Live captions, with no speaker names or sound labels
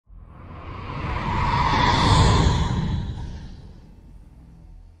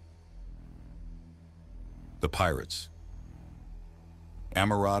The pirates.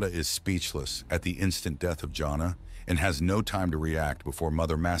 Amarada is speechless at the instant death of Jana and has no time to react before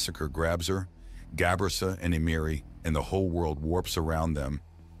Mother Massacre grabs her, Gabrisa and Emiri, and the whole world warps around them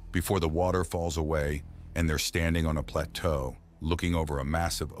before the water falls away and they're standing on a plateau looking over a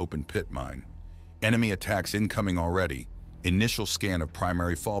massive open pit mine. Enemy attacks incoming already. Initial scan of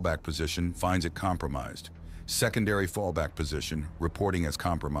primary fallback position finds it compromised. Secondary fallback position reporting as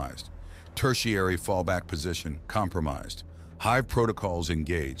compromised. Tertiary fallback position compromised. Hive protocols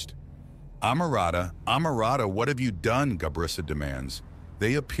engaged. Amarada, what have you done? Gabrisa demands.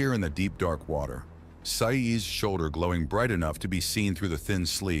 They appear in the deep dark water. Sai's shoulder glowing bright enough to be seen through the thin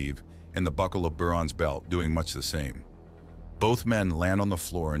sleeve and the buckle of Buran's belt doing much the same. Both men land on the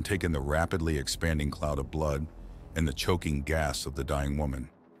floor and take in the rapidly expanding cloud of blood and the choking gasps of the dying woman.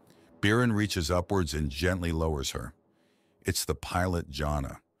 Bearman reaches upwards and gently lowers her. It's the pilot,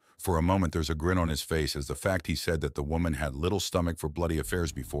 Jana. For a moment there's a grin on his face as the fact he said that the woman had little stomach for bloody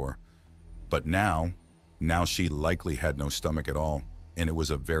affairs before. But now she likely had no stomach at all, and it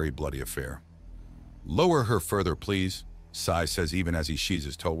was a very bloody affair. Lower her further, please, Sai says even as he sheathes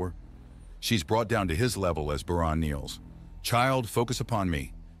his tulwar. She's brought down to his level as Buran kneels. Child, focus upon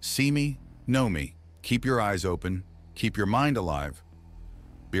me. See me, know me. Keep your eyes open. Keep your mind alive.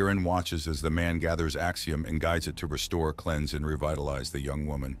 Bearman watches as the man gathers Axiom and guides it to restore, cleanse, and revitalize the young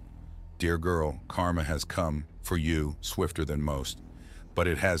woman. Dear girl, karma has come for you swifter than most, but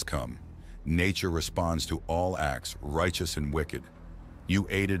it has come. Nature responds to all acts, righteous and wicked. You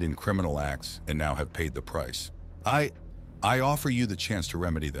aided in criminal acts and now have paid the price. I offer you the chance to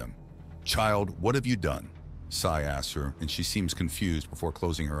remedy them. Child, what have you done? Sai asks her, and she seems confused before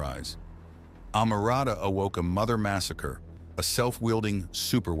closing her eyes. Amarada awoke a Mother Massacre, a self-wielding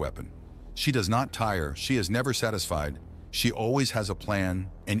superweapon. She does not tire, she is never satisfied. She always has a plan,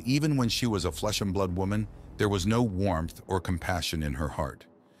 and even when she was a flesh and blood woman, there was no warmth or compassion in her heart.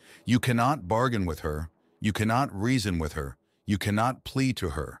 You cannot bargain with her, you cannot reason with her, you cannot plead to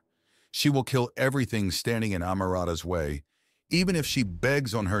her. She will kill everything standing in Amarada's way, even if she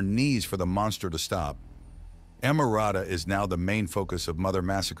begs on her knees for the monster to stop. Amarada is now the main focus of Mother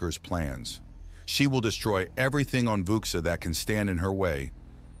Massacre's plans. She will destroy everything on Vuxa that can stand in her way,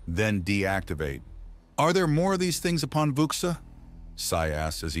 then deactivate. Are there more of these things upon Vuxa? Sai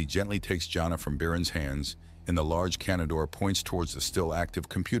asks as he gently takes Jana from Bearman's hands, and the large Canador points towards the still active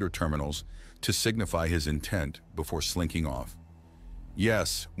computer terminals to signify his intent before slinking off.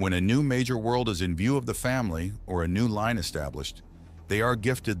 Yes, when a new major world is in view of the family or a new line established, they are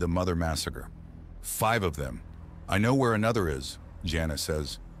gifted the Mother Massacre. 5 of them. I know where another is, Jana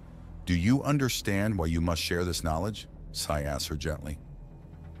says. Do you understand why you must share this knowledge? Sai asks her gently.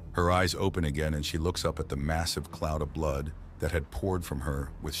 Her eyes open again and she looks up at the massive cloud of blood that had poured from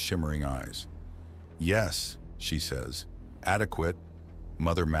her with shimmering eyes. Yes, she says. Adequate,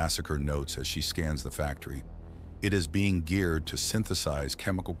 Mother Massacre notes as she scans the factory. It is being geared to synthesize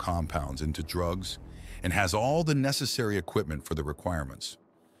chemical compounds into drugs and has all the necessary equipment for the requirements.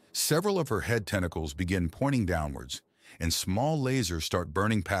 Several of her head tentacles begin pointing downwards, and small lasers start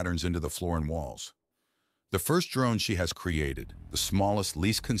burning patterns into the floor and walls. The first drone she has created, the smallest,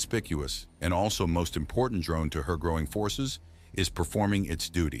 least conspicuous, and also most important drone to her growing forces, is performing its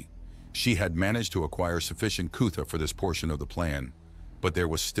duty. She had managed to acquire sufficient Kutha for this portion of the plan, but there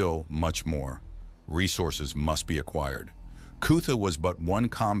was still much more. Resources must be acquired. Kutha was but one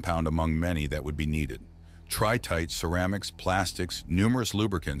compound among many that would be needed. Tritite, ceramics, plastics, numerous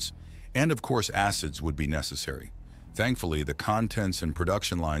lubricants, and of course acids would be necessary. Thankfully, the contents and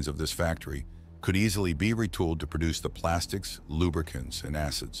production lines of this factory could easily be retooled to produce the plastics, lubricants, and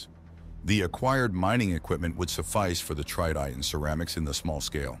acids. The acquired mining equipment would suffice for the tritite and ceramics in the small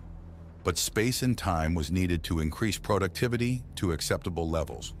scale. But space and time was needed to increase productivity to acceptable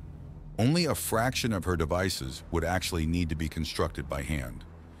levels. Only a fraction of her devices would actually need to be constructed by hand.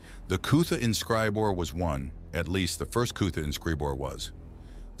 The Kutha inscribor was one, at least the first Kutha inscribor was.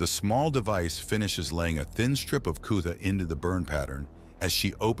 The small device finishes laying a thin strip of Kutha into the burn pattern as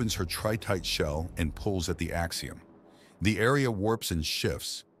she opens her tritite shell and pulls at the axiom. The area warps and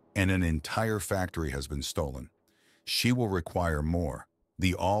shifts, and an entire factory has been stolen. She will require more.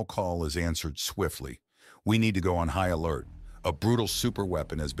 The all-call is answered swiftly. We need to go on high alert. A brutal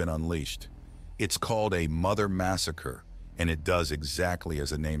superweapon has been unleashed. It's called a Mother Massacre, and it does exactly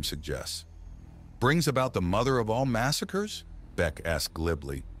as the name suggests. Brings about the mother of all massacres? Beck asked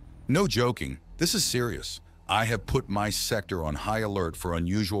glibly. No joking, this is serious. I have put my sector on high alert for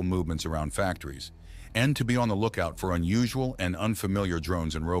unusual movements around factories, and to be on the lookout for unusual and unfamiliar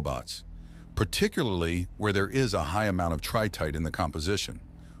drones and robots, particularly where there is a high amount of tritite in the composition.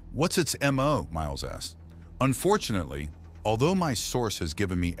 What's its MO? Miles asked. Unfortunately, although my source has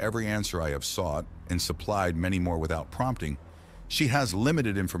given me every answer I have sought and supplied many more without prompting, she has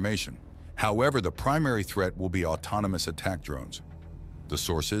limited information. However, the primary threat will be autonomous attack drones. The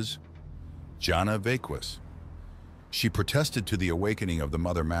source is Jana Vaquis. She protested to the awakening of the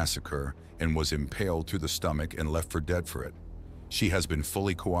Mother Massacre and was impaled through the stomach and left for dead for it. She has been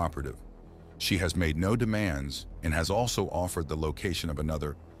fully cooperative. She has made no demands and has also offered the location of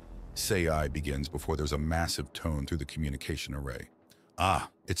another. Say begins before there's a massive tone through the communication array. Ah,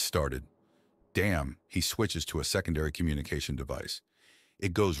 it started. Damn, he switches to a secondary communication device.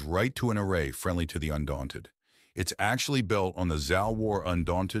 It goes right to an array friendly to the Undaunted. It's actually built on the Zalwar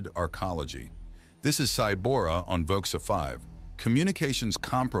Undaunted arcology. This is Cybora on Voxa 5. Communications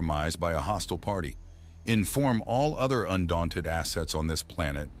compromised by a hostile party. Inform all other Undaunted assets on this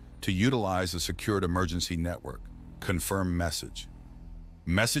planet to utilize a secured emergency network. Confirm message.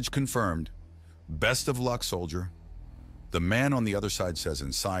 Message confirmed. Best of luck, soldier. The man on the other side says,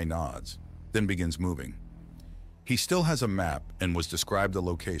 and Sai nods, then begins moving. He still has a map and was described the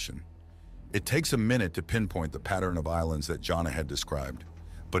location. It takes a minute to pinpoint the pattern of islands that Jana had described,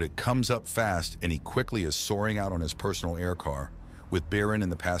 but it comes up fast and he quickly is soaring out on his personal air car with Bearman in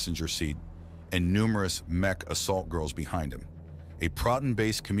the passenger seat and numerous mech assault girls behind him, a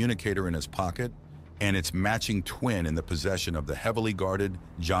Proton-based communicator in his pocket, and its matching twin in the possession of the heavily guarded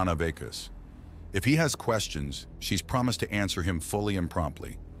Jana Vaquis. If he has questions, she's promised to answer him fully and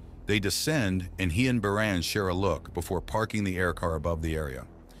promptly. They descend and he and Bearman share a look before parking the air car above the area.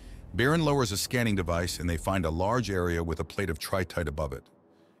 Bearman lowers a scanning device and they find a large area with a plate of tritite above it.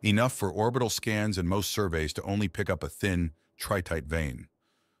 Enough for orbital scans and most surveys to only pick up a thin tritite vein.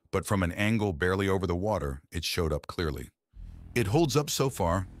 But from an angle barely over the water, it showed up clearly. It holds up so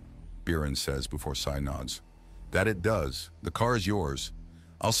far, Bearman says before Sai nods. That it does. The car is yours.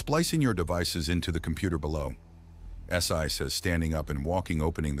 I'll splice in your devices into the computer below. SI says, standing up and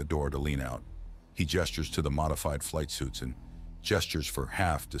opening the door to lean out. He gestures to the modified flight suits and gestures for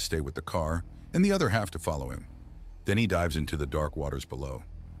half to stay with the car and the other half to follow him. Then he dives into the dark waters below.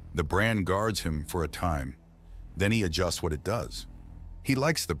 The brand guards him for a time. Then he adjusts what it does. He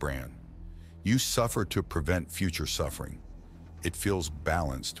likes the brand. You suffer to prevent future suffering. It feels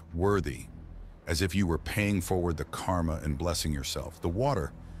balanced, worthy, as if you were paying forward the karma and blessing yourself. The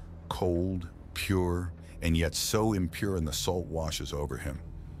water, cold, pure, and yet so impure, and the salt washes over him.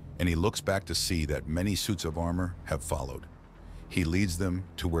 And he looks back to see that many suits of armor have followed. He leads them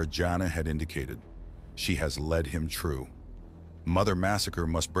to where Jana had indicated. She has led him true. Mother Massacre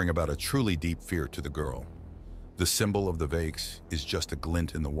must bring about a truly deep fear to the girl. The symbol of the Vakes is just a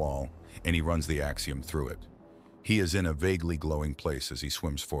glint in the wall, and he runs the axiom through it. He is in a vaguely glowing place as he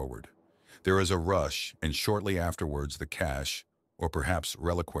swims forward. There is a rush, and shortly afterwards the cache, or perhaps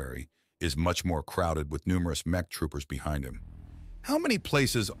reliquary, is much more crowded with numerous mech troopers behind him. How many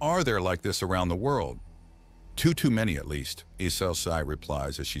places are there like this around the world? Too many at least, Isel Sai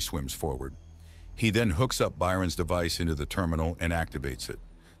replies as she swims forward. He then hooks up Byron's device into the terminal and activates it.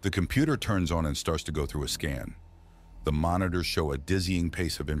 The computer turns on and starts to go through a scan. The monitors show a dizzying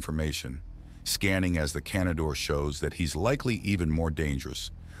pace of information, scanning as the Canador shows that he's likely even more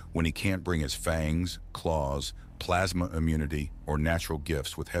dangerous when he can't bring his fangs, claws, plasma immunity, or natural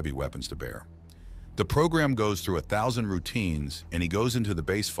gifts with heavy weapons to bear. The program goes through 1,000 routines, and he goes into the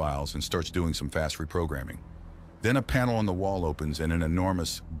base files and starts doing some fast reprogramming. Then a panel on the wall opens and an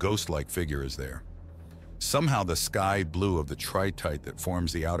enormous, ghost-like figure is there. Somehow the sky blue of the tritite that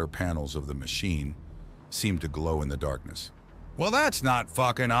forms the outer panels of the machine seemed to glow in the darkness. Well, that's not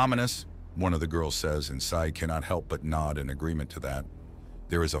fucking ominous, one of the girls says, and Sai cannot help but nod in agreement to that.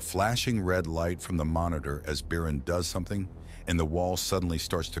 There is a flashing red light from the monitor as Bearman does something, and the wall suddenly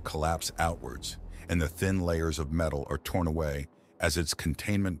starts to collapse outwards, and the thin layers of metal are torn away as its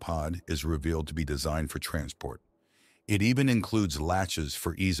containment pod is revealed to be designed for transport. It even includes latches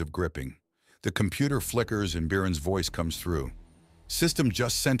for ease of gripping. The computer flickers and Bearman's voice comes through. System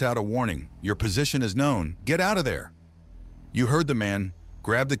just sent out a warning. Your position is known. Get out of there. You heard the man.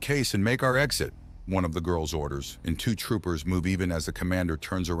 Grab the case and make our exit, one of the girls orders, and two troopers move even as the commander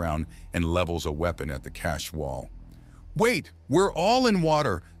turns around and levels a weapon at the cache wall. Wait, we're all in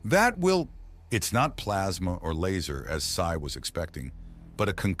water. That will... It's not plasma or laser as Sai was expecting, but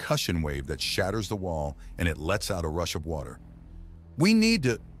a concussion wave that shatters the wall and it lets out a rush of water. We need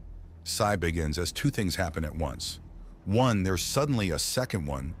to... Sai begins as two things happen at once. One, there's suddenly a second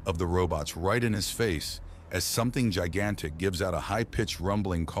one of the robots right in his face as something gigantic gives out a high-pitched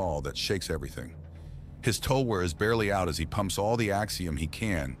rumbling call that shakes everything. His tulware is barely out as he pumps all the axiom he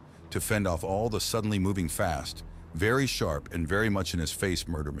can to fend off all the suddenly moving fast, very sharp and very much in his face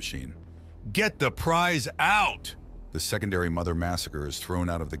murder machine. Get the prize out! The secondary Mother Massacre is thrown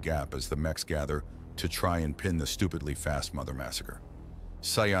out of the gap as the mechs gather to try and pin the stupidly fast Mother Massacre.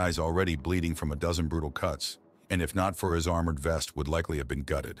 Sayai's already bleeding from a dozen brutal cuts, and if not for his armored vest, would likely have been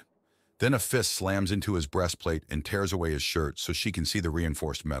gutted. Then a fist slams into his breastplate and tears away his shirt so she can see the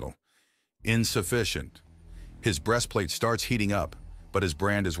reinforced metal. Insufficient. His breastplate starts heating up, but his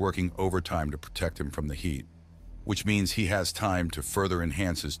brand is working overtime to protect him from the heat, which means he has time to further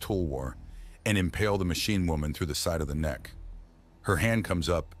enhance his tool war and impale the machine woman through the side of the neck. Her hand comes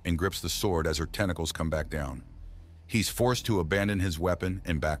up and grips the sword as her tentacles come back down. He's forced to abandon his weapon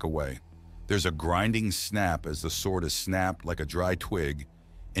and back away. There's a grinding snap as the sword is snapped like a dry twig,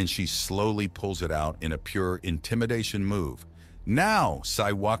 and she slowly pulls it out in a pure intimidation move. Now,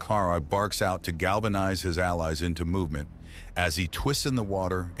 Saiwakhara barks out to galvanize his allies into movement as he twists in the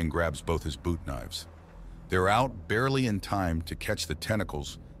water and grabs both his boot knives. They're out barely in time to catch the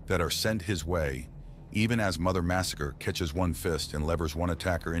tentacles that are sent his way, even as Mother Massacre catches one fist and levers one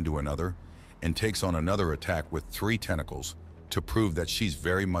attacker into another and takes on another attack with 3 tentacles to prove that she's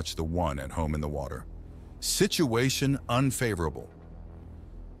very much the one at home in the water. Situation unfavorable.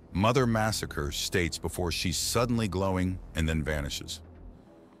 Mother Massacre states before she's suddenly glowing and then vanishes.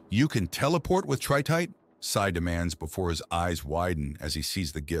 You can teleport with Tritite? Sai demands before his eyes widen as he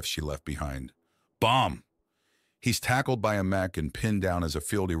sees the gift she left behind. Bomb! He's tackled by a mech and pinned down as a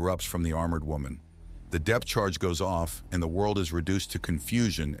field erupts from the armored woman. The depth charge goes off and the world is reduced to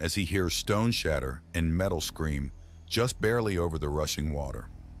confusion as he hears stone shatter and metal scream just barely over the rushing water.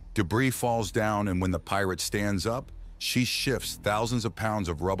 Debris falls down, and when the pirate stands up, she shifts thousands of pounds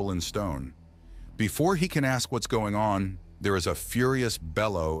of rubble and stone. Before he can ask what's going on, there is a furious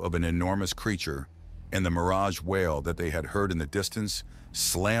bellow of an enormous creature, and the mirage wail that they had heard in the distance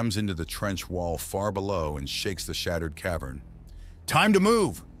slams into the trench wall far below and shakes the shattered cavern. Time to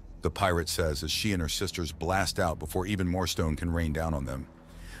move, the pirate says as she and her sisters blast out before even more stone can rain down on them.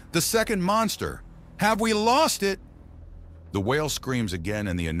 The second monster! Have we lost it? The whale screams again,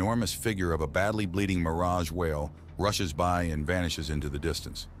 and the enormous figure of a badly bleeding mirage whale rushes by and vanishes into the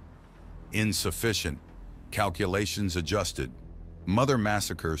distance. Insufficient. Calculations adjusted. Mother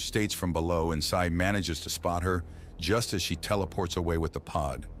Massacre states from below, and Sai manages to spot her just as she teleports away with the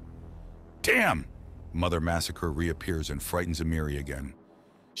pod. Damn! Mother Massacre reappears and frightens Amiri again.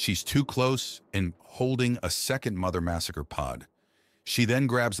 She's too close and holding a second Mother Massacre pod. She then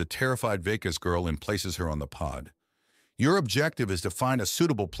grabs the terrified Vekas girl and places her on the pod. Your objective is to find a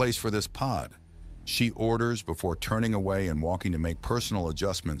suitable place for this pod, she orders before turning away and walking to make personal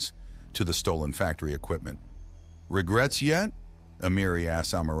adjustments to the stolen factory equipment. Regrets yet? Amiri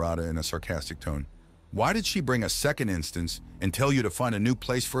asks Amarada in a sarcastic tone. Why did she bring a second instance and tell you to find a new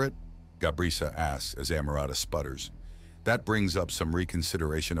place for it? Gabrisa asks as Amarada sputters. That brings up some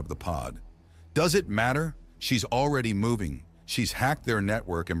reconsideration of the pod. Does it matter? She's already moving. She's hacked their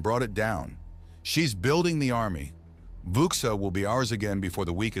network and brought it down. She's building the army. Vuxa will be ours again before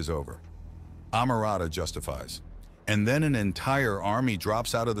the week is over. Amarada justifies. And then an entire army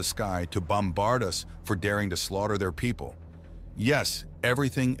drops out of the sky to bombard us for daring to slaughter their people. Yes,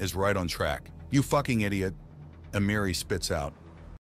 everything is right on track. You fucking idiot, Amiri spits out,